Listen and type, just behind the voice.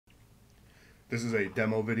This is a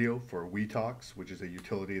demo video for wiiToX, which is a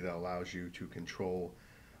utility that allows you to control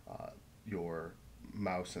your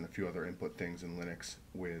mouse and a few other input things in Linux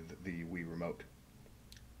with the Wii remote.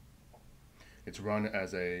 It's run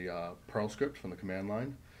as a Perl script from the command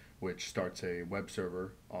line, which starts a web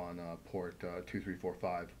server on port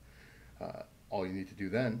 2345. All you need to do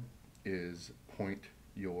then is point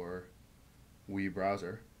your Wii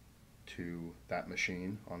browser to that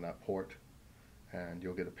machine on that port, and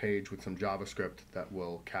you'll get a page with some JavaScript that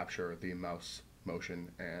will capture the mouse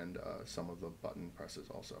motion and some of the button presses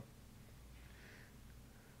also.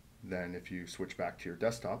 Then if you switch back to your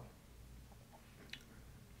desktop,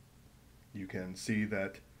 you can see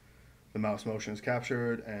that the mouse motion is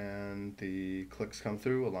captured and the clicks come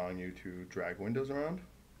through, allowing you to drag windows around,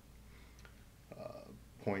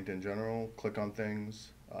 point in general, click on things.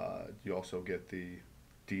 You also get the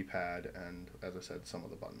D-pad and, as I said, some of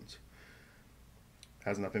the buttons.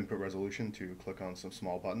 Has enough input resolution to click on some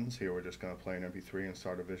small buttons. Here we're just going to play an MP3 and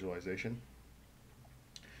start a visualization.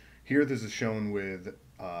 Here this is shown with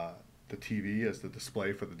the TV as the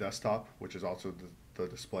display for the desktop, which is also the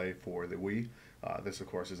display for the Wii. This of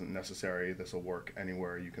course isn't necessary. This will work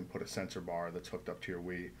anywhere you can put a sensor bar that's hooked up to your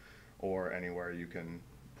Wii, or anywhere you can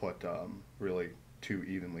put really two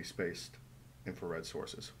evenly spaced infrared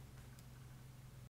sources.